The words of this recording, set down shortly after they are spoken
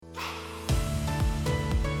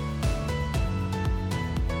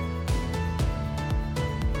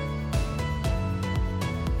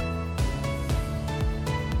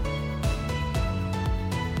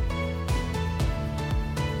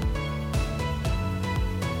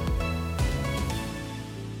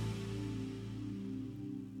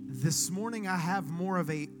This morning I have more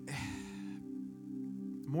of a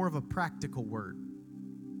practical word.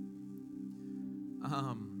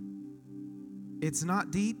 It's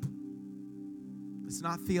not deep, it's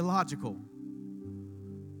not theological,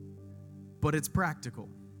 but it's practical.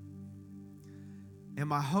 And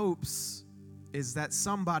my hopes is that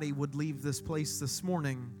somebody would leave this place this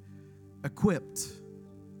morning equipped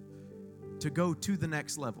to go to the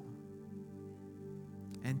next level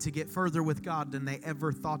and to get further with God than they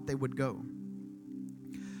ever thought they would go.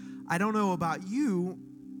 I don't know about you,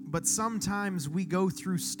 but sometimes we go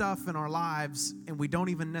through stuff in our lives and we don't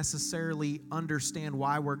even necessarily understand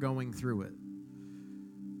why we're going through it.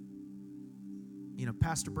 You know,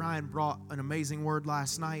 Pastor Brian brought an amazing word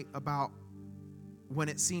last night about when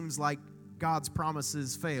it seems like God's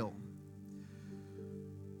promises fail.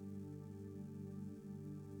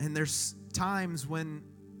 And there's times when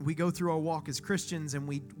we go through our walk as Christians and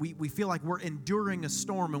we feel like we're enduring a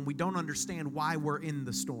storm and we don't understand why we're in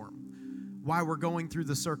the storm, why we're going through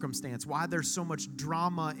the circumstance, why there's so much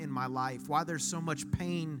drama in my life, why there's so much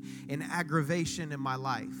pain and aggravation in my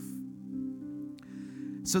life.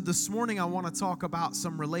 So this morning I want to talk about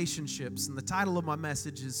some relationships, and the title of my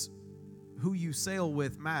message is Who You Sail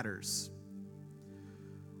With Matters.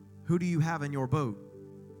 Who do you have in your boat?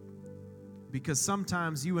 Because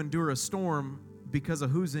sometimes you endure a storm because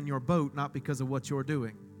of who's in your boat, not because of what you're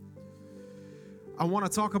doing. I want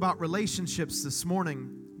to talk about relationships this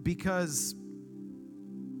morning because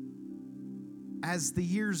as the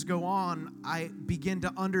years go on, I begin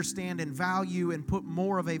to understand and value and put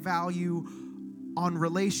more of a value on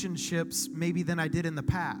relationships maybe than I did in the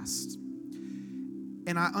past.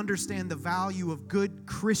 And I understand the value of good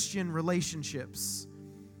Christian relationships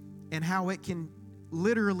and how it can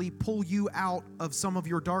literally pull you out of some of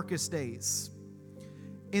your darkest days.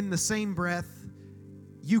 In the same breath,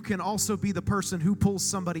 you can also be the person who pulls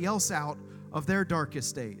somebody else out of their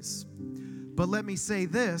darkest days. But let me say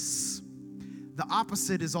this, the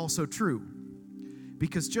opposite is also true.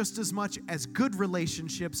 Because just as much as good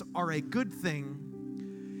relationships are a good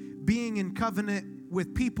thing, being in covenant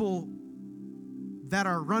with people that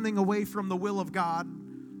are running away from the will of God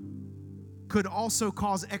could also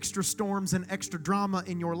cause extra storms and extra drama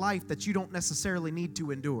in your life that you don't necessarily need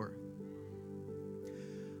to endure.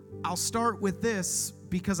 I'll start with this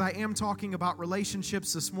because I am talking about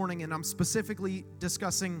relationships this morning, and I'm specifically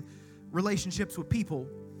discussing relationships with people.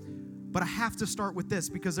 But I have to start with this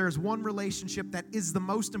because there's one relationship that is the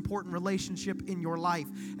most important relationship in your life,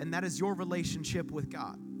 and that is your relationship with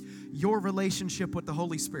God. Your relationship with the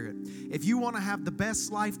Holy Spirit. If you want to have the best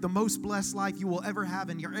life, the most blessed life you will ever have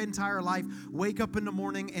in your entire life, wake up in the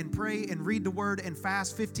morning and pray and read the Word and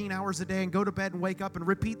fast 15 hours a day and go to bed and wake up and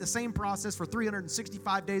repeat the same process for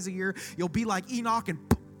 365 days a year. You'll be like Enoch and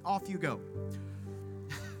off you go.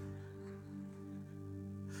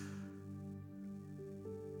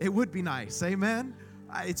 It would be nice, amen?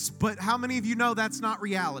 But how many of you know that's not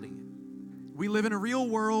reality? We live in a real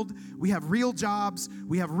world. We have real jobs.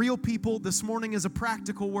 We have real people. This morning is a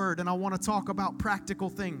practical word, and I want to talk about practical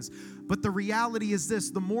things. But the reality is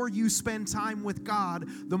this: the more you spend time with God,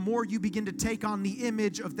 the more you begin to take on the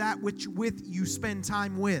image of that which with you spend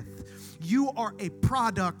time with. You are a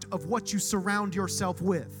product of what you surround yourself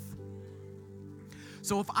with.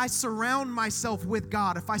 So if I surround myself with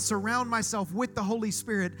God, if I surround myself with the Holy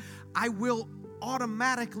Spirit, I will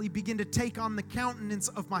automatically begin to take on the countenance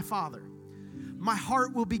of my Father. My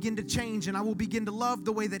heart will begin to change, and I will begin to love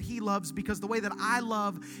the way that He loves, because the way that I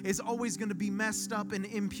love is always going to be messed up and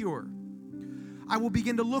impure. I will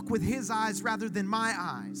begin to look with His eyes rather than my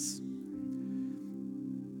eyes.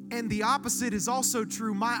 And the opposite is also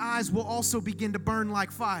true. My eyes will also begin to burn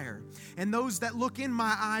like fire. And those that look in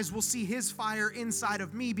my eyes will see His fire inside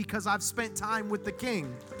of me because I've spent time with the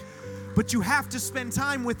King. But you have to spend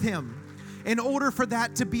time with Him in order for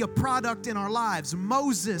that to be a product in our lives.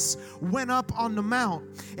 Moses went up on the mount,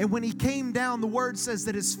 and when he came down, the word says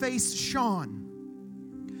that his face shone.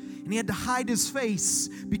 And he had to hide his face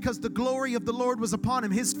because the glory of the Lord was upon him.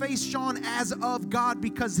 His face shone as of God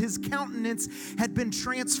because his countenance had been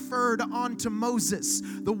transferred onto Moses.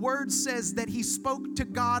 The word says that he spoke to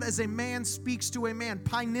God as a man speaks to a man,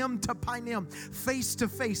 painim to painim, face to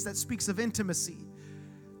face. That speaks of intimacy.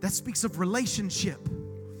 That speaks of relationship.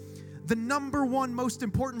 The number one most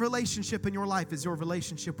important relationship in your life is your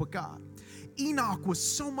relationship with God. Enoch was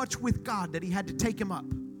so much with God that He had to take him up.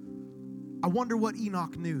 I wonder what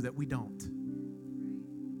Enoch knew that we don't.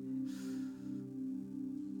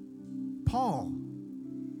 Paul,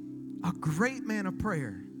 a great man of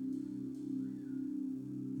prayer,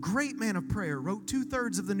 wrote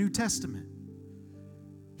 2/3 of the New Testament.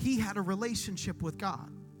 He had a relationship with God.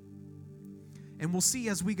 And we'll see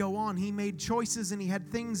as we go on, he made choices and he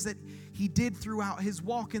had things that he did throughout his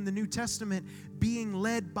walk in the New Testament, being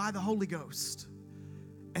led by the Holy Ghost.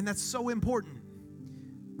 And that's so important.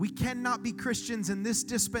 We cannot be Christians in this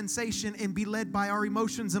dispensation and be led by our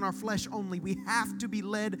emotions and our flesh only. We have to be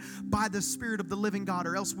led by the Spirit of the living God,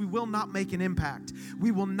 or else we will not make an impact. We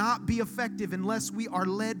will not be effective unless we are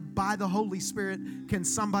led by the Holy Spirit. Can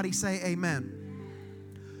somebody say amen?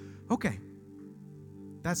 Okay,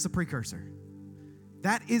 that's the precursor.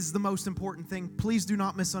 That is the most important thing. Please do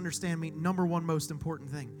not misunderstand me. Number one most important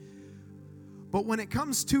thing. But when it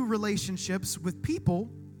comes to relationships with people,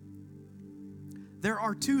 there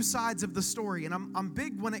are two sides of the story. And I'm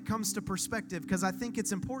big when it comes to perspective, because I think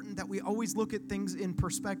it's important that we always look at things in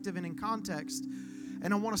perspective and in context.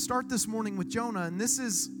 And I want to start this morning with Jonah. And this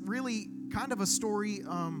is really kind of a story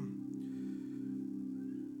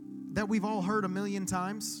that we've all heard a million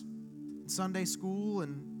times in Sunday school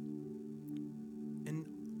and in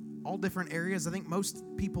all different areas. I think most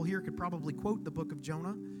people here could probably quote the book of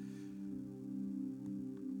Jonah.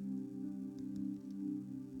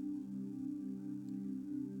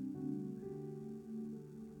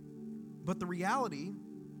 But the reality,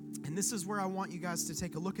 and this is where I want you guys to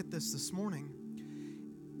take a look at this morning,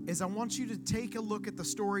 is I want you to take a look at the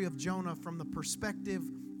story of Jonah from the perspective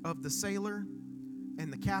of the sailor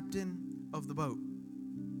and the captain of the boat,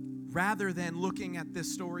 rather than looking at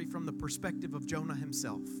this story from the perspective of Jonah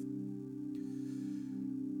himself.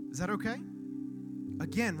 Is that okay?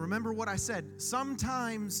 Again, remember what I said.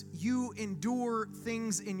 Sometimes you endure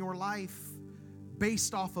things in your life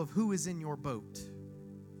based off of who is in your boat,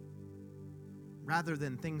 rather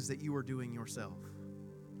than things that you are doing yourself.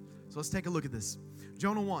 So let's take a look at this.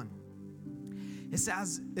 Jonah 1. It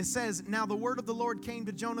says, now the word of the Lord came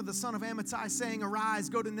to Jonah the son of Amittai, saying, arise,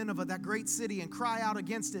 go to Nineveh, that great city, and cry out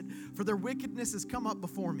against it, for their wickedness has come up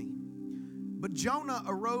before me. But Jonah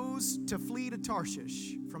arose to flee to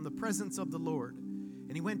Tarshish from the presence of the Lord.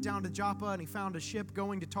 And he went down to Joppa, and he found a ship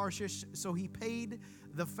going to Tarshish. So he paid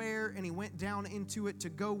the fare, and he went down into it to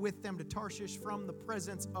go with them to Tarshish from the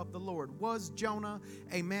presence of the Lord. Was Jonah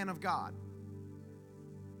a man of God?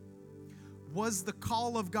 Was the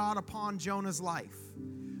call of God upon Jonah's life?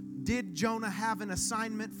 Did Jonah have an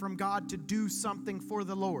assignment from God to do something for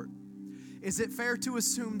the Lord? Is it fair to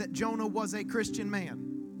assume that Jonah was a Christian man?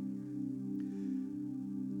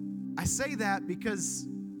 I say that because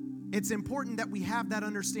it's important that we have that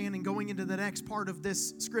understanding going into the next part of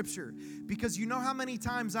this scripture. Because you know how many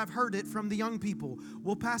times I've heard it from the young people.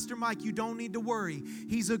 Well, Pastor Mike, you don't need to worry.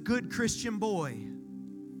 He's a good Christian boy.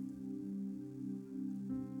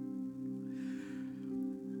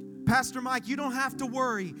 Pastor Mike, you don't have to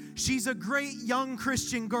worry. She's a great young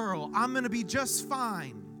Christian girl. I'm going to be just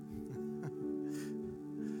fine.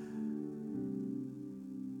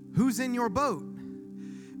 Who's in your boat?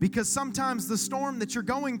 Because sometimes the storm that you're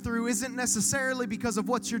going through isn't necessarily because of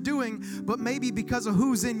what you're doing, but maybe because of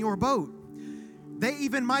who's in your boat. They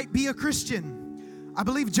even might be a Christian. I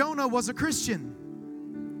believe Jonah was a Christian.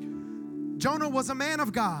 Jonah was a man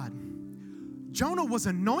of God. Jonah was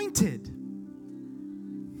anointed.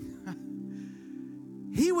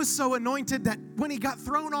 He was so anointed that when he got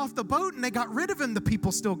thrown off the boat and they got rid of him, the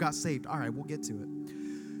people still got saved. All right, we'll get to it.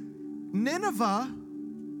 Nineveh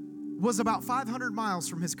was about 500 miles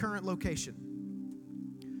from his current location.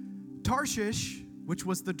 Tarshish, which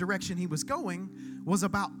was the direction he was going, was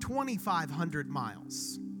about 2,500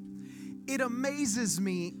 miles. It amazes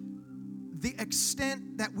me the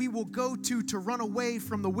extent that we will go to run away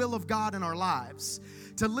from the will of God in our lives,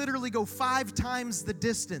 to literally go 5 times the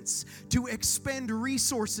distance, to expend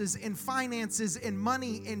resources and finances and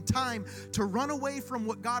money and time to run away from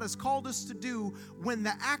what God has called us to do when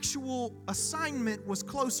the actual assignment was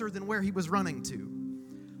closer than where he was running to.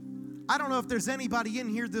 I don't know if there's anybody in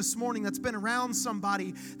here this morning that's been around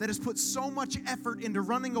somebody that has put so much effort into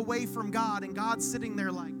running away from God, and God's sitting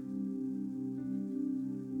there like,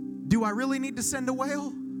 do I really need to send a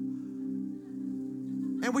whale?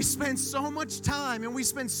 And we spend so much time and we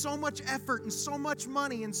spend so much effort and so much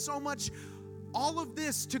money and so much, all of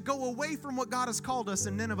this to go away from what God has called us,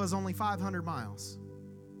 and Nineveh's only 500 miles.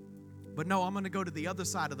 But no, I'm going to go to the other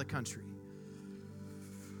side of the country.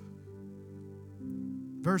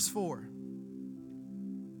 Verse 4.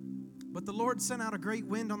 But the Lord sent out a great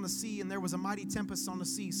wind on the sea, and there was a mighty tempest on the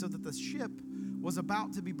sea, so that the ship was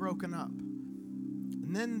about to be broken up.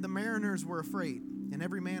 And then the mariners were afraid, and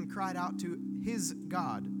every man cried out to his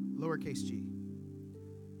God, lowercase g,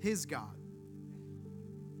 his God,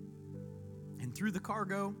 and threw the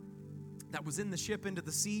cargo that was in the ship into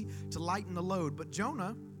the sea to lighten the load. But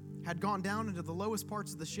Jonah had gone down into the lowest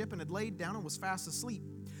parts of the ship and had laid down and was fast asleep.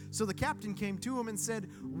 So the captain came to him and said,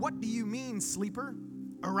 "What do you mean, sleeper?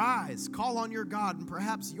 Arise, call on your God, and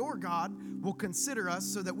perhaps your God will consider us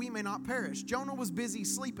so that we may not perish." Jonah was busy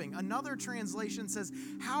sleeping. Another translation says,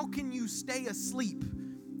 "How can you stay asleep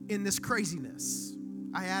in this craziness?"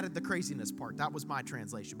 I added the craziness part. That was my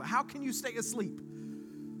translation. But how can you stay asleep?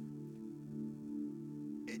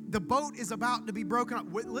 The boat is about to be broken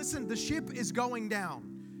up. Listen, the ship is going down.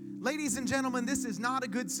 Ladies and gentlemen, this is not a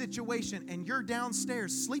good situation, and you're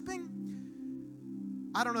downstairs sleeping?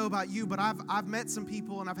 I don't know about you, but I've met some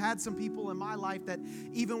people, and I've had some people in my life that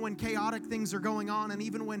even when chaotic things are going on, and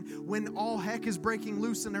even when all heck is breaking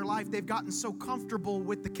loose in their life, they've gotten so comfortable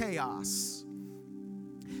with the chaos.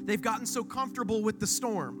 They've gotten so comfortable with the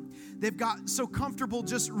storm. They've got so comfortable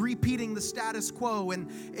just repeating the status quo,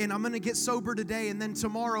 and I'm going to get sober today, and then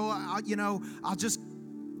tomorrow, I'll just,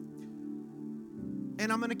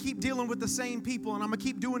 and I'm going to keep dealing with the same people, and I'm going to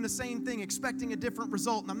keep doing the same thing, expecting a different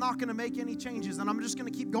result, and I'm not going to make any changes, and I'm just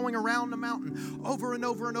going to keep going around the mountain over and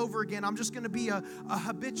over and over again. I'm just going to be a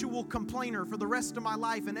habitual complainer for the rest of my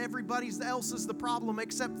life, and everybody else is the problem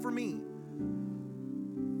except for me.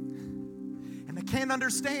 And I can't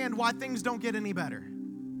understand why things don't get any better.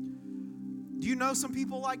 Do you know some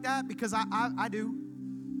people like that? Because I do.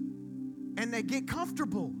 And they get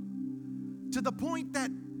comfortable to the point that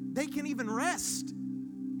they can even rest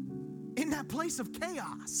in that place of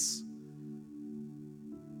chaos.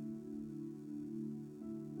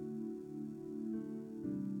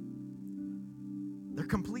 They're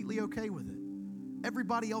completely okay with it.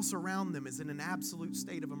 Everybody else around them is in an absolute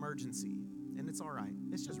state of emergency. And it's all right.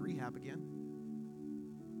 It's just rehab again.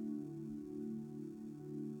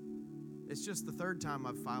 It's just the third time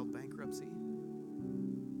I've filed bankruptcy.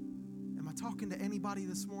 Am I talking to anybody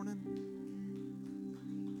this morning?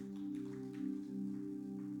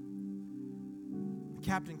 The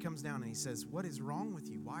captain comes down and he says, "What is wrong with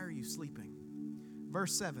you? Why are you sleeping?"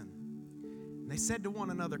 Verse 7. And they said to one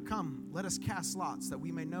another, "Come, let us cast lots that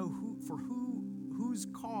we may know whose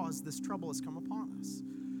cause this trouble has come upon us."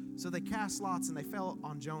 So they cast lots and they fell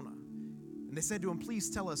on Jonah. And they said to him, "Please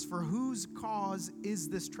tell us, for whose cause is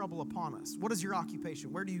this trouble upon us? What is your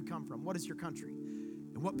occupation? Where do you come from? What is your country?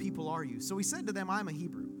 And what people are you?" So he said to them, "I am a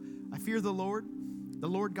Hebrew. I fear the Lord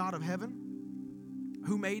God of heaven,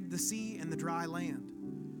 who made the sea and the dry land."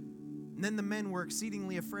 And then the men were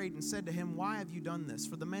exceedingly afraid and said to him, "Why have you done this?"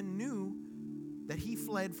 For the men knew that he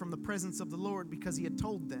fled from the presence of the Lord because he had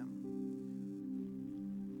told them.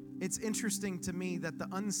 It's interesting to me that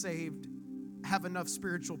the unsaved have enough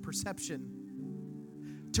spiritual perception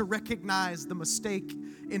to recognize the mistake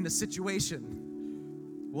in the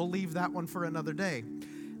situation. We'll leave that one for another day.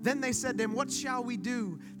 Then they said to him, "What shall we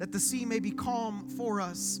do that the sea may be calm for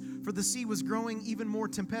us?" For the sea was growing even more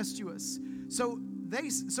tempestuous. So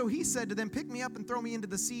he said to them, "Pick me up and throw me into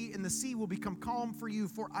the sea, and the sea will become calm for you.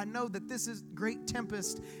 For I know that this great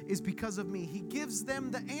tempest is because of me." He gives them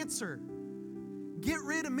the answer. Get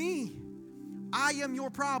rid of me. I am your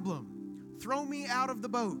problem. Throw me out of the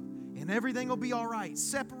boat, and everything will be all right.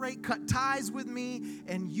 Separate, cut ties with me,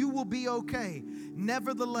 and you will be okay.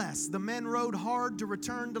 Nevertheless, the men rowed hard to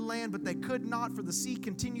return to land, but they could not, for the sea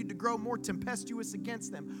continued to grow more tempestuous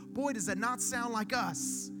against them. Boy, does that not sound like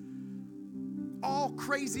us. All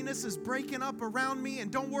craziness is breaking up around me,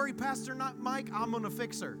 and don't worry, Pastor Mike, I'm going to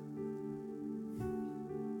fix her.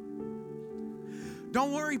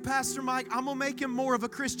 Don't worry, Pastor Mike, I'm going to make him more of a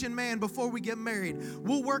Christian man before we get married.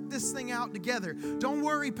 We'll work this thing out together. Don't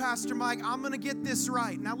worry, Pastor Mike, I'm going to get this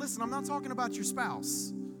right. Now listen, I'm not talking about your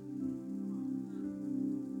spouse.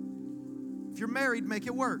 If you're married, make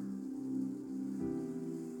it work.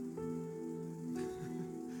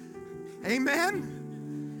 Amen?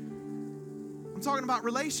 I'm talking about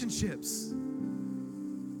relationships.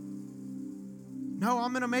 No,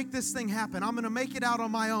 I'm going to make this thing happen. I'm going to make it out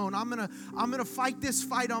on my own. I'm going to fight this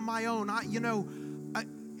fight on my own.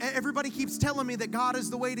 Everybody keeps telling me that God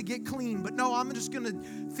is the way to get clean, but no, I'm just going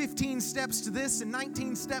to 15 steps to this and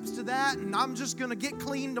 19 steps to that, and I'm just going to get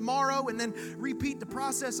clean tomorrow and then repeat the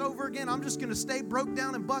process over again. I'm just going to stay broke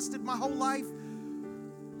down and busted my whole life.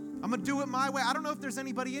 I'm going to do it my way. I don't know if there's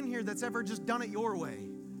anybody in here that's ever just done it your way.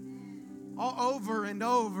 All over and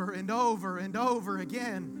over and over and over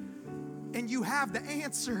again. And you have the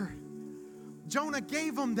answer. Jonah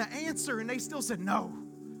gave them the answer, and they still said, "No,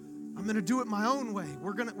 I'm going to do it my own way.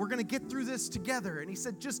 We're going to get through this together." And he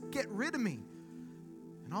said, "Just get rid of me,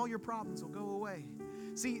 and all your problems will go away."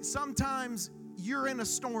 See, sometimes you're in a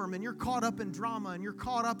storm, and you're caught up in drama, and you're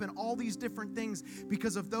caught up in all these different things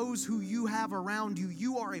because of those who you have around you.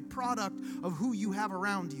 You are a product of who you have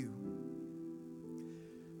around you.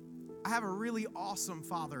 I have a really awesome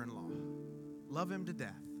father-in-law. Love him to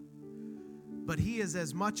death. but he is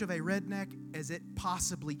as much of a redneck as it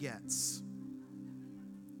possibly gets.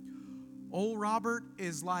 Old Robert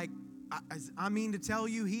is like, I mean to tell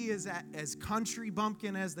you, he is as country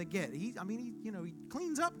bumpkin as they get. He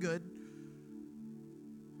cleans up good.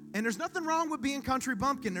 And there's nothing wrong with being country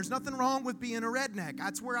bumpkin. There's nothing wrong with being a redneck.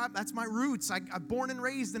 That's my roots. I'm born and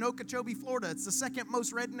raised in Okeechobee, Florida. It's the second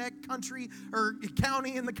most redneck country or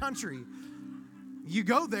county in the country. You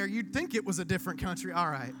go there, you'd think it was a different country. All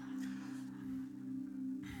right.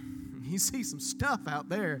 You see some stuff out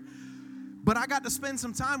there. But I got to spend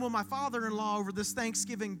some time with my father-in-law over this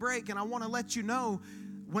Thanksgiving break, and I want to let you know,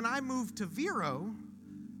 when I moved to Vero,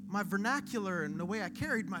 my vernacular and the way I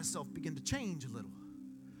carried myself began to change a little.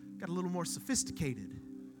 Got a little more sophisticated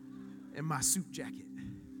in my suit jacket.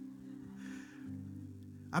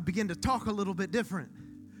 I began to talk a little bit different.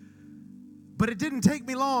 But it didn't take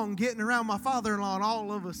me long getting around my father-in-law, and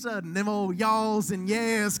all of a sudden, them old y'alls and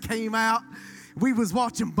yeahs came out. We was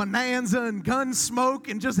watching Bonanza and Gunsmoke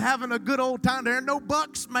and just having a good old time. There are no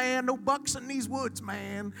bucks, man. No bucks in these woods,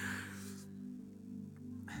 man.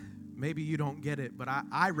 Maybe you don't get it, but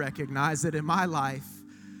I recognize it in my life.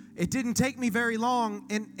 It didn't take me very long,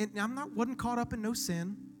 and wasn't caught up in no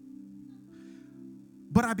sin.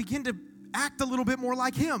 But I began to act a little bit more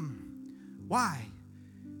like him. Why?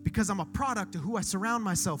 Because I'm a product of who I surround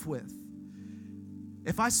myself with.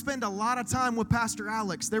 If I spend a lot of time with Pastor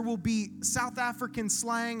Alex, there will be South African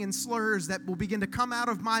slang and slurs that will begin to come out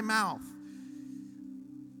of my mouth.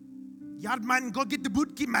 Yard man, go get the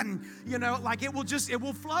bootki man. It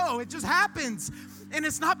will flow. It just happens. And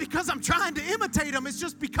it's not because I'm trying to imitate them. It's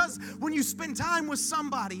just because when you spend time with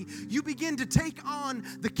somebody, you begin to take on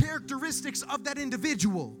the characteristics of that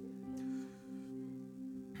individual.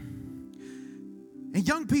 And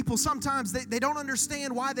young people, sometimes they don't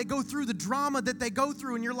understand why they go through the drama that they go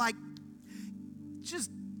through. And you're like,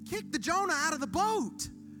 just kick the Jonah out of the boat.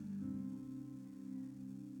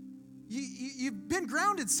 You've been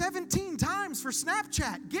grounded 17 times for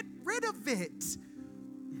Snapchat. Get rid of it.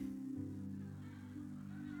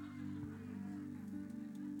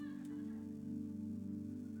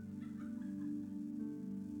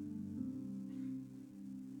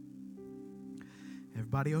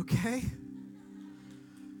 Everybody okay?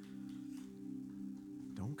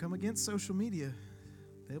 Don't come against social media.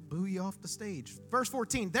 They'll boo you off the stage. Verse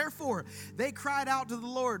 14, therefore they cried out to the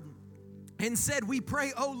Lord and said, we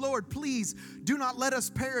pray, O Lord, please do not let us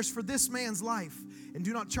perish for this man's life, and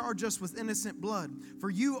do not charge us with innocent blood. For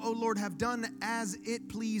you, O Lord, have done as it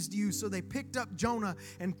pleased you. So they picked up Jonah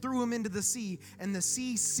and threw him into the sea, and the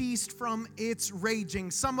sea ceased from its raging.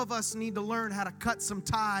 Some of us need to learn how to cut some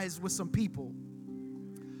ties with some people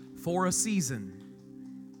for a season.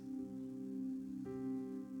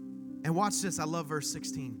 And watch this, I love verse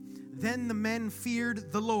 16. Then the men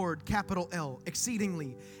feared the Lord, capital L,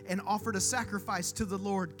 exceedingly, and offered a sacrifice to the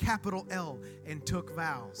Lord, capital L, and took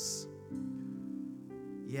vows.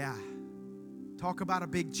 Yeah, talk about a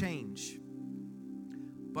big change.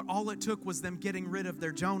 But all it took was them getting rid of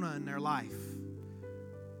their Jonah in their life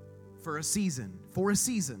for a season. For a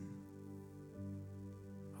season.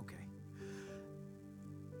 Okay.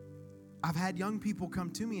 I've had young people come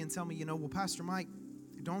to me and tell me, well, Pastor Mike,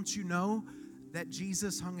 don't you know that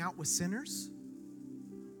Jesus hung out with sinners?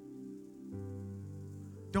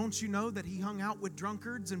 Don't you know that he hung out with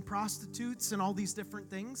drunkards and prostitutes and all these different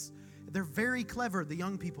things? They're very clever, the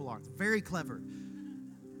young people are. Very clever.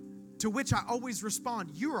 To which I always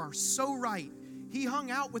respond, you are so right. He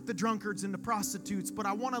hung out with the drunkards and the prostitutes, but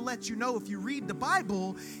I want to let you know, if you read the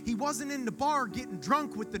Bible, he wasn't in the bar getting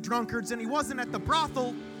drunk with the drunkards, and he wasn't at the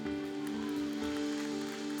brothel.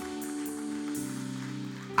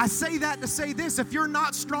 I say that to say this: if you're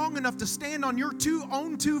not strong enough to stand on your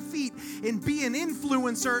own two feet and be an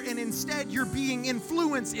influencer, and instead you're being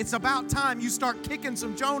influenced, it's about time you start kicking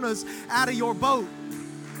some Jonahs out of your boat.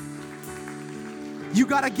 You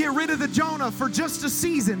got to get rid of the Jonah for just a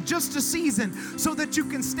season, so that you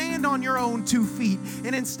can stand on your own 2 feet.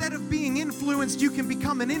 And instead of being influenced, you can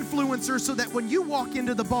become an influencer, so that when you walk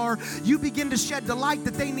into the bar, you begin to shed the light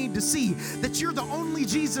that they need to see, that you're the only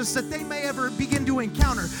Jesus that they may ever begin to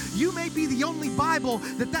encounter. You may be the only Bible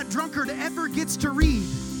that drunkard ever gets to read.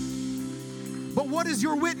 But what is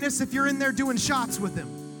your witness if you're in there doing shots with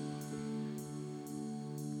him?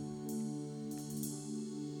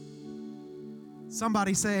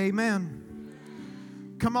 Somebody say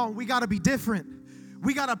amen. Come on, we got to be different.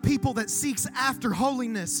 We got a people that seeks after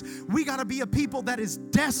holiness. We got to be a people that is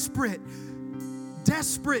desperate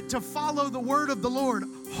to follow the word of the Lord,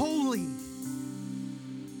 holy.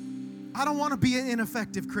 I don't want to be an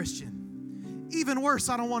ineffective Christian. Even worse,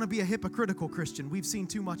 I don't want to be a hypocritical Christian. We've seen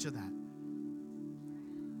too much of that.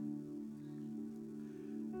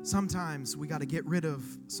 Sometimes we got to get rid of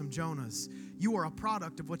some Jonahs. You are a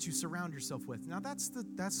product of what you surround yourself with. Now that's the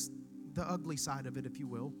ugly side of it, if you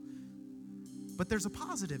will. But there's a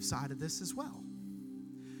positive side of this as well.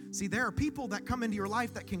 See, there are people that come into your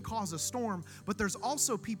life that can cause a storm, but there's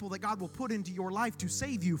also people that God will put into your life to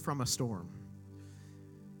save you from a storm.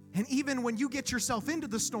 And even when you get yourself into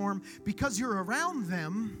the storm, because you're around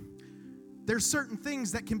them, there's certain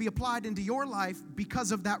things that can be applied into your life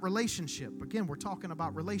because of that relationship. Again, we're talking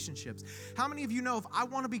about relationships. How many of you know if I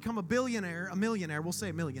want to become a millionaire, we'll say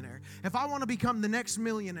a millionaire. If I want to become the next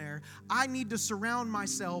millionaire, I need to surround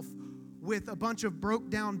myself with a bunch of broke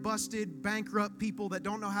down, busted, bankrupt people that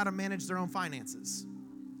don't know how to manage their own finances.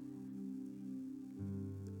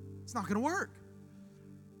 It's not going to work.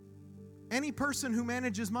 Any person who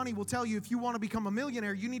manages money will tell you if you want to become a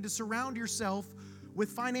millionaire, you need to surround yourself with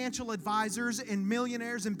financial advisors and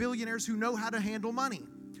millionaires and billionaires who know how to handle money.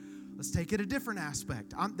 Let's take it a different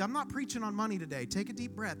aspect. I'm not preaching on money today. Take a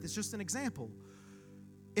deep breath. It's just an example.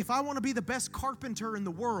 If I want to be the best carpenter in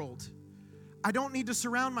the world, I don't need to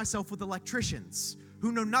surround myself with electricians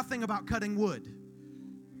who know nothing about cutting wood.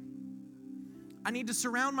 I need to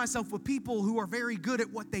surround myself with people who are very good at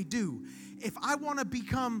what they do. If I want to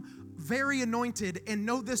become very anointed and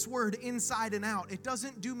know this word inside and out, it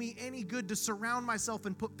doesn't do me any good to surround myself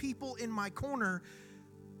and put people in my corner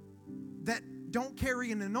that don't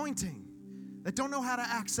carry an anointing, that don't know how to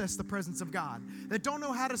access the presence of God, that don't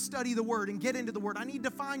know how to study the word and get into the word. I need to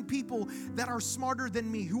find people that are smarter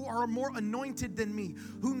than me, who are more anointed than me,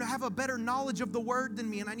 who have a better knowledge of the word than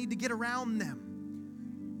me, and I need to get around them.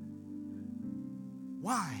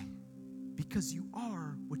 Why? Because you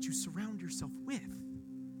are what you surround yourself with.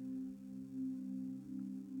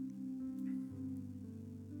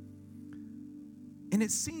 And it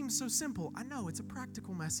seems so simple. I know it's a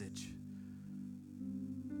practical message,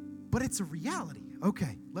 but it's a reality.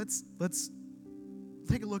 Okay, let's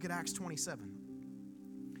take a look at Acts 27.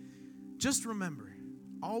 Just remember,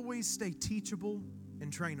 always stay teachable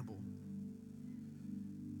and trainable.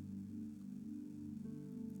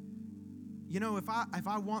 You know, if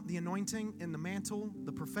I want the anointing and the mantle,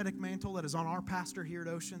 the prophetic mantle that is on our pastor here at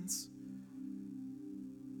Oceans,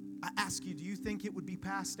 I ask you, do you think it would be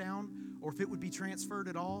passed down or if it would be transferred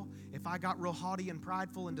at all if I got real haughty and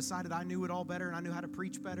prideful and decided I knew it all better and I knew how to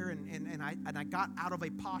preach better and I got out of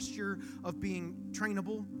a posture of being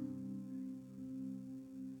trainable?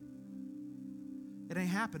 It ain't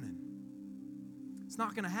happening. It's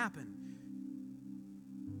not going to happen.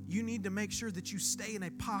 You need to make sure that you stay in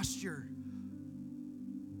a posture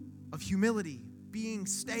of humility,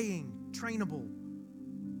 staying trainable,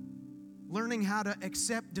 learning how to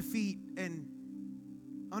accept defeat and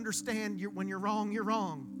understand when you're wrong, you're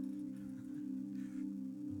wrong.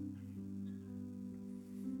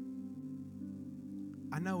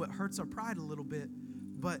 I know it hurts our pride a little bit,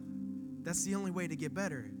 but that's the only way to get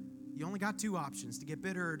better. You only got two options, to get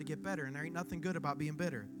bitter or to get better, and there ain't nothing good about being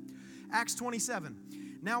bitter. Acts 27.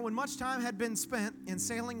 Now, when much time had been spent and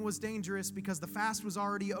sailing was dangerous because the fast was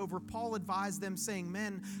already over, Paul advised them, saying,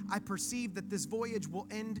 "Men, I perceive that this voyage will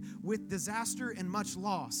end with disaster and much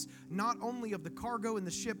loss, not only of the cargo and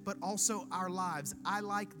the ship, but also our lives." I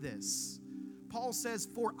like this. Paul says,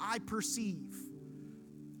 "For I perceive."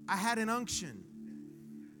 I had an unction.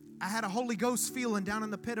 I had a Holy Ghost feeling down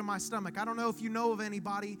in the pit of my stomach. I don't know if you know of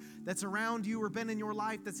anybody that's around you or been in your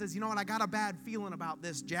life that says, "You know what, I got a bad feeling about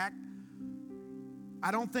this, Jack. I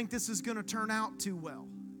don't think this is going to turn out too well."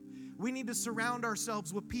 We need to surround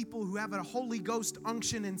ourselves with people who have a Holy Ghost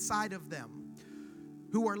unction inside of them,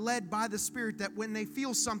 who are led by the Spirit, that when they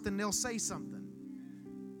feel something, they'll say something.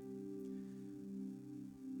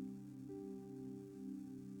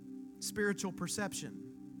 Spiritual perception.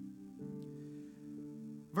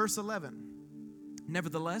 Verse 11.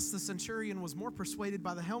 Nevertheless, the centurion was more persuaded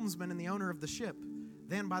by the helmsman and the owner of the ship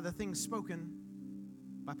than by the things spoken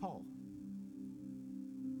by Paul.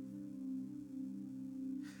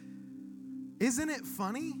 Isn't it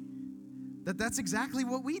funny that that's exactly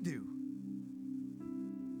what we do?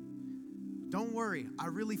 Don't worry, I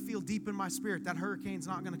really feel deep in my spirit that hurricane's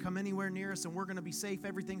not going to come anywhere near us and we're going to be safe.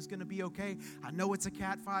 Everything's going to be okay. I know it's a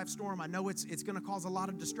Cat 5 storm. I know it's going to cause a lot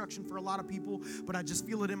of destruction for a lot of people, but I just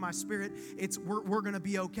feel it in my spirit. We're going to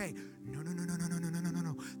be okay. No.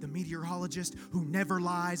 The meteorologist who never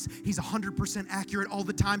lies, he's 100% accurate all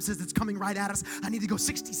the time, says it's coming right at us. I need to go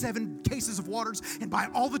 67 cases of waters and buy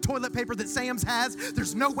all the toilet paper that Sam's has.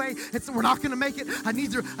 There's no way we're not going to make it. I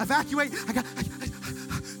need to evacuate.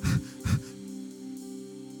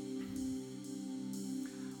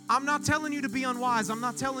 I'm not telling you to be unwise. I'm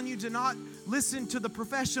not telling you to not listen to the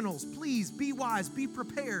professionals. Please be wise, be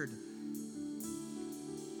prepared.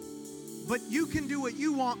 But you can do what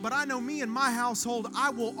you want, but I know me and my household,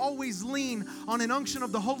 I will always lean on an unction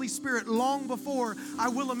of the Holy Spirit long before I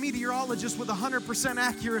will a meteorologist with 100%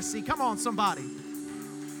 accuracy. Come on, somebody.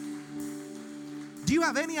 Do you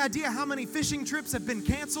have any idea how many fishing trips have been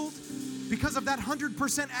canceled because of that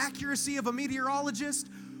 100% accuracy of a meteorologist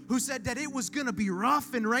who said that it was going to be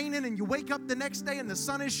rough and raining, and you wake up the next day and the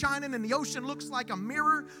sun is shining and the ocean looks like a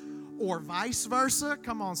mirror, or vice versa?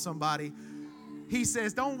 Come on, somebody. He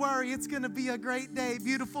says, don't worry, it's going to be a great day,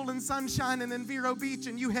 beautiful and sun shining in Vero Beach,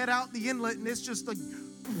 and you head out the inlet and it's just like,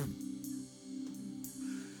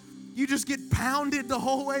 you just get pounded the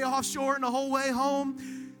whole way offshore and the whole way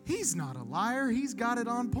home. He's not a liar. He's got it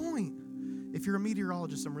on point. If you're a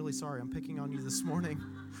meteorologist, I'm really sorry. I'm picking on you this morning.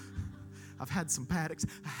 I've had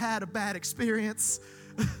a bad experience.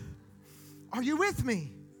 Are you with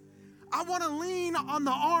me? I want to lean on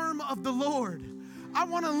the arm of the Lord. I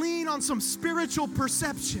want to lean on some spiritual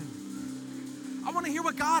perception. I want to hear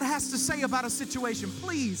what God has to say about a situation.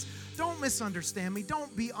 Please, don't misunderstand me.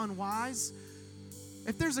 Don't be unwise.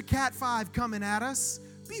 If there's a Cat 5 coming at us,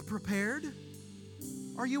 be prepared.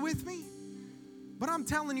 Are you with me? But I'm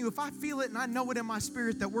telling you, if I feel it and I know it in my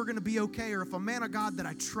spirit that we're going to be okay, or if a man of God that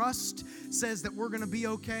I trust says that we're going to be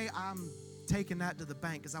okay, I'm taking that to the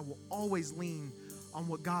bank, because I will always lean on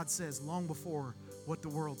what God says long before what the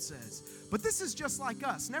world says. But this is just like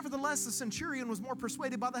us. Nevertheless, the centurion was more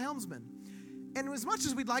persuaded by the helmsman. And as much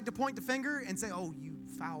as we'd like to point the finger and say, oh, you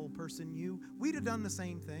foul person, we'd have done the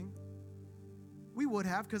same thing. We would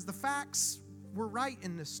have, because the facts were right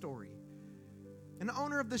in this story. And the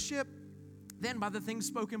owner of the ship, then by the things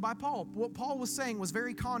spoken by Paul, what Paul was saying was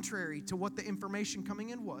very contrary to what the information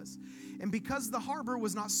coming in was. And because the harbor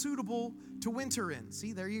was not suitable to winter in,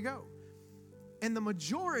 see, there you go. And the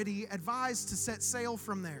majority advised to set sail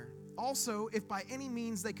from there. Also, if by any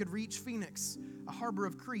means they could reach Phoenix, a harbor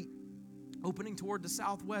of Crete, opening toward the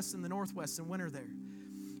southwest and the northwest, and winter there.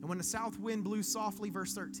 And when the south wind blew softly,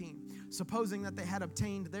 verse 13, supposing that they had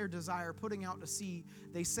obtained their desire, putting out to sea,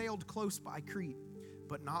 they sailed close by Crete.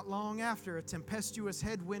 But not long after, a tempestuous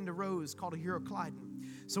headwind arose called a Euroclydon.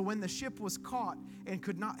 So when the ship was caught and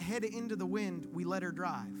could not head into the wind, we let her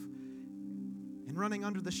drive. And running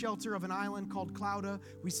under the shelter of an island called Clauda,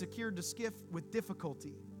 we secured the skiff with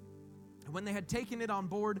difficulty. And when they had taken it on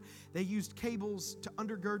board, they used cables to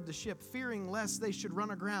undergird the ship, fearing lest they should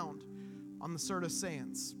run aground on the Syrtis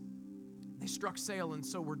sands. They struck sail and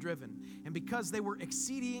so were driven. And because they were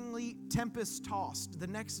exceedingly tempest-tossed, the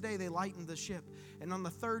next day they lightened the ship. And on the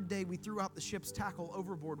third day we threw out the ship's tackle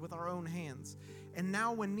overboard with our own hands. And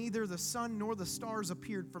now when neither the sun nor the stars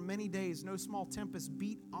appeared for many days, no small tempest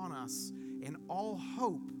beat on us, and all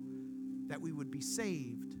hope that we would be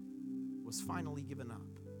saved was finally given up.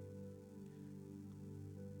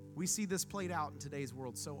 We see this played out in today's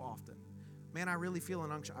world so often. Man, I really feel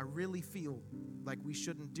an unction. I really feel like we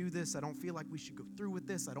shouldn't do this. I don't feel like we should go through with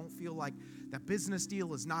this. I don't feel like that business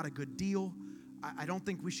deal is not a good deal. I don't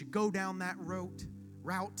think we should go down that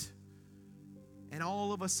route. And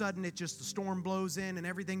all of a sudden, the storm blows in and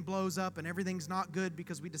everything blows up and everything's not good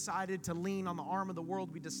because we decided to lean on the arm of the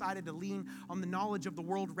world. We decided to lean on the knowledge of the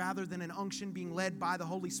world rather than an unction being led by the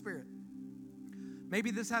Holy Spirit.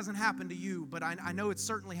 Maybe this hasn't happened to you, but I know it's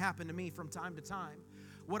certainly happened to me from time to time.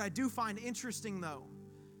 What I do find interesting, though,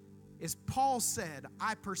 is Paul said,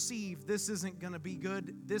 I perceive this isn't going to be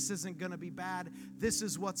good. This isn't going to be bad. This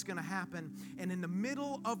is what's going to happen. And in the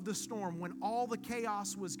middle of the storm, when all the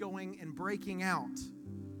chaos was going and breaking out,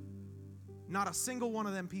 not a single one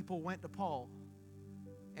of them people went to Paul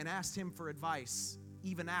and asked him for advice,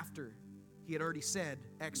 even after he had already said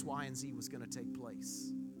X, Y, and Z was going to take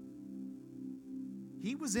place.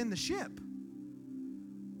 He was in the ship.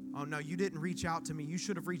 Oh, no, you didn't reach out to me. You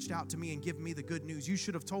should have reached out to me and given me the good news. You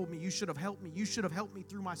should have told me. You should have helped me. You should have helped me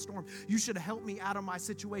through my storm. You should have helped me out of my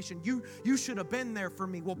situation. You should have been there for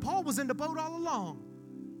me. Well, Paul was in the boat all along.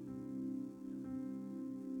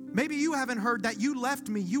 Maybe you haven't heard that. You left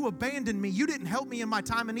me. You abandoned me. You didn't help me in my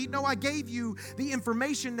time of need. No, I gave you the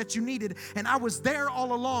information that you needed, and I was there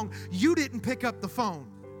all along. You didn't pick up the phone.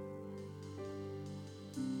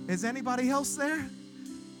 Is anybody else there?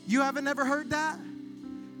 You haven't never heard that?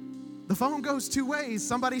 The phone goes two ways.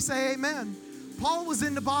 Somebody say amen. Paul was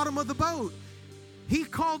in the bottom of the boat. He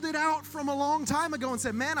called it out from a long time ago and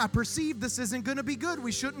said, man, I perceive this isn't going to be good.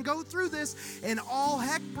 We shouldn't go through this. And all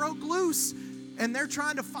heck broke loose. And they're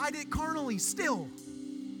trying to fight it carnally still.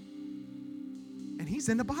 And he's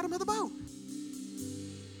in the bottom of the boat.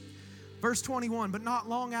 Verse 21, but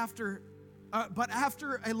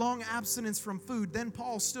after a long abstinence from food, then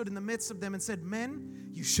Paul stood in the midst of them and said, men,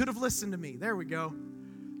 you should have listened to me. There we go.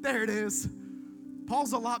 There it is.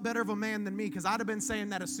 Paul's a lot better of a man than me, because I'd have been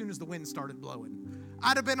saying that as soon as the wind started blowing.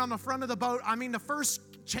 I'd have been on the front of the boat. I mean, the first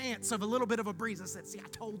chance of a little bit of a breeze, I said, see, I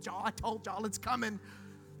told y'all, it's coming.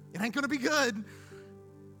 It ain't going to be good.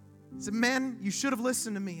 I said, men, you should have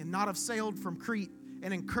listened to me and not have sailed from Crete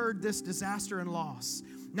and incurred this disaster and loss.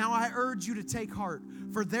 Now I urge you to take heart,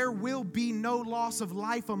 for there will be no loss of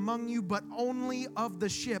life among you, but only of the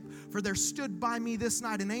ship. For there stood by me this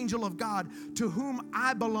night an angel of God, to whom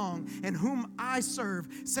I belong and whom I serve,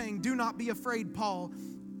 saying, do not be afraid, Paul.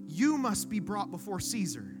 You must be brought before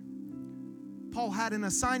Caesar. Paul had an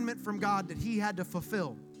assignment from God that he had to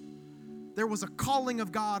fulfill. There was a calling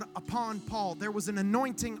of God upon Paul. There was an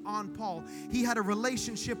anointing on Paul. He had a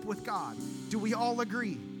relationship with God. Do we all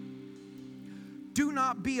agree? Do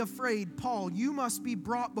not be afraid, Paul. You must be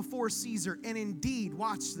brought before Caesar. And indeed,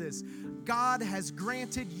 watch this, God has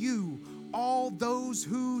granted you all those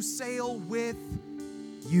who sail with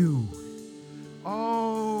you.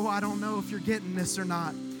 Oh, I don't know if you're getting this or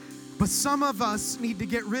not, but some of us need to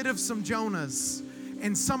get rid of some Jonahs,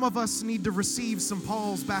 and some of us need to receive some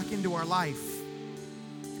Pauls back into our life.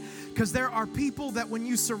 Because there are people that when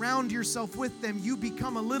you surround yourself with them, you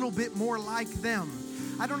become a little bit more like them.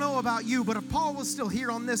 I don't know about you, but if Paul was still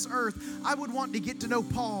here on this earth, I would want to get to know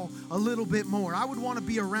Paul a little bit more. I would want to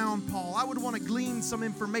be around Paul. I would want to glean some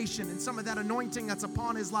information and some of that anointing that's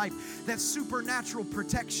upon his life, that supernatural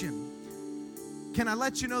protection. Can I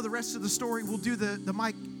let you know the rest of the story? We'll do the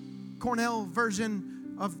Mike Cornell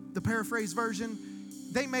version of the paraphrase version.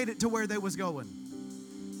 They made it to where they was going.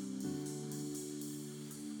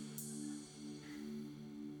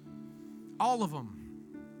 All of them.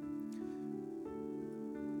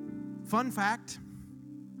 Fun fact,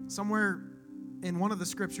 somewhere in one of the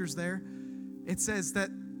scriptures there, it says that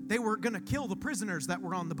they were going to kill the prisoners that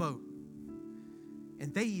were on the boat.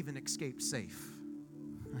 And they even escaped safe.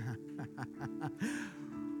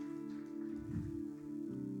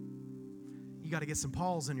 You got to get some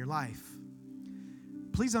Pauls in your life.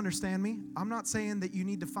 Please understand me. I'm not saying that you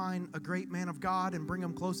need to find a great man of God and bring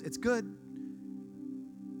him close. It's good.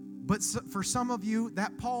 But for some of you,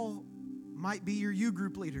 that Paul might be your U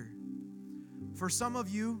group leader. For some of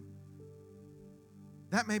you,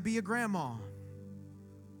 that may be a grandma.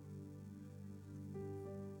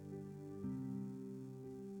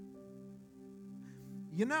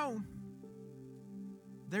 You know,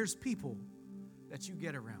 there's people that you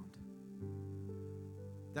get around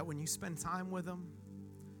that when you spend time with them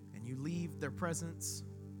and you leave their presence,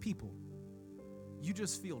 people, you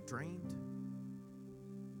just feel drained.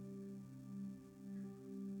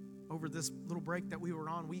 Over this little break that we were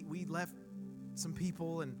on, we left some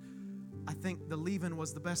people, and I think the leaving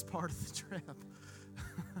was the best part of the trip.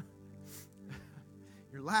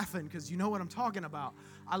 You're laughing because you know what I'm talking about.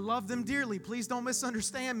 I love them dearly. Please don't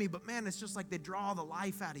misunderstand me, but man, it's just like they draw the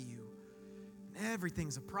life out of you.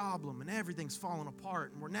 Everything's a problem, and everything's falling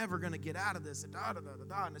apart, and we're never going to get out of this, and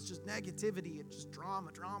and it's just negativity, it's just drama,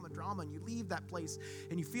 and you leave that place,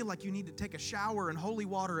 and you feel like you need to take a shower and holy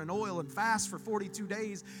water and oil and fast for 42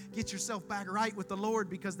 days, get yourself back right with the Lord,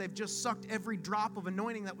 because they've just sucked every drop of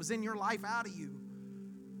anointing that was in your life out of you.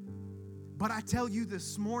 But I tell you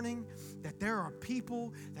this morning that there are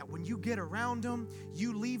people that when you get around them,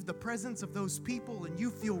 you leave the presence of those people and you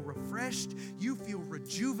feel refreshed, you feel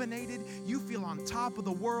rejuvenated, you feel on top of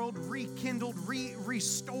the world, rekindled,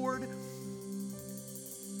 restored.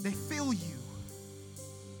 They fill you.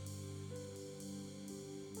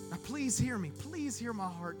 Now please hear me. Please hear my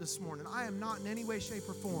heart this morning. I am not in any way, shape,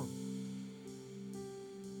 or form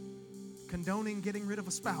condoning getting rid of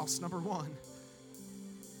a spouse, number one.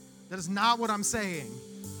 That is not what I'm saying.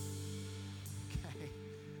 Okay.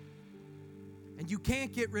 And you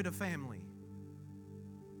can't get rid of family.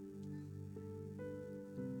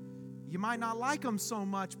 You might not like them so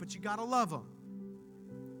much, but you got to love them.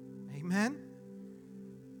 Amen?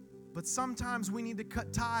 But sometimes we need to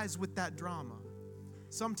cut ties with that drama.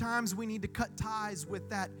 Sometimes we need to cut ties with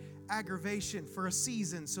that aggravation for a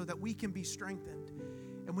season so that we can be strengthened.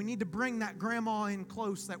 And we need to bring that grandma in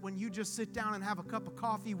close, that when you just sit down and have a cup of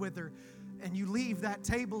coffee with her and you leave that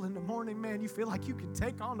table in the morning, man, you feel like you can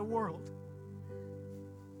take on the world.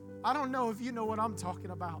 I don't know if you know what I'm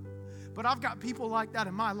talking about, but I've got people like that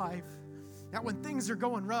in my life, that when things are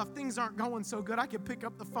going rough, things aren't going so good, I can pick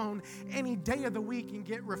up the phone any day of the week and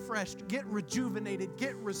get refreshed, get rejuvenated,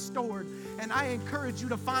 get restored. And I encourage you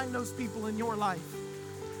to find those people in your life.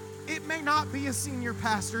 It may not be a senior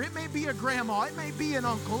pastor. It may be a grandma. It may be an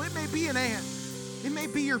uncle. It may be an aunt. It may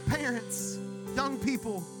be your parents. Young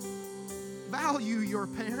people, value your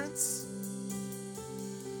parents.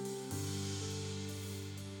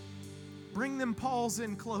 Bring them Pauls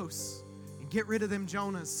in close and Get rid of them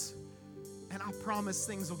Jonahs, and I promise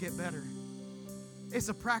things will get better. It's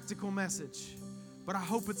a practical message, but I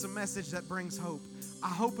hope it's a message that brings hope. I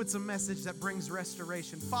hope it's a message that brings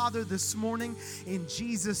restoration. Father, this morning, in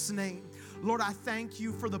Jesus' name, Lord, I thank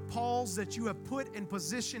you for the Pauls that you have put and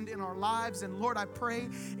positioned in our lives. And Lord, I pray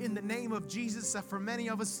in the name of Jesus that for many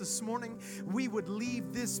of us this morning, we would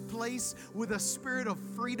leave this place with a spirit of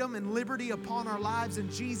freedom and liberty upon our lives in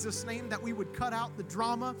Jesus' name, that we would cut out the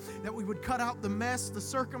drama, that we would cut out the mess, the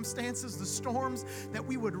circumstances, the storms, that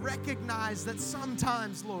we would recognize that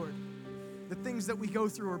sometimes, Lord, the things that we go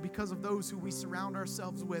through are because of those who we surround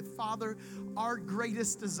ourselves with. Father, our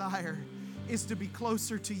greatest desire is to be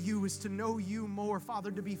closer to you, is to know you more.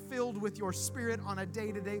 Father, to be filled with your Spirit on a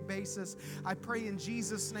day-to-day basis. I pray in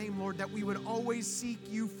Jesus' name, Lord, that we would always seek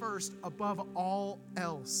you first above all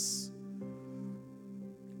else.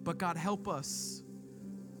 But God, help us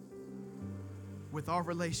with our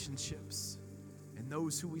relationships and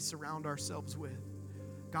those who we surround ourselves with.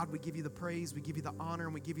 God, we give you the praise, we give you the honor,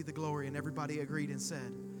 and we give you the glory. And everybody agreed and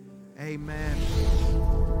said,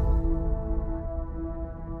 amen.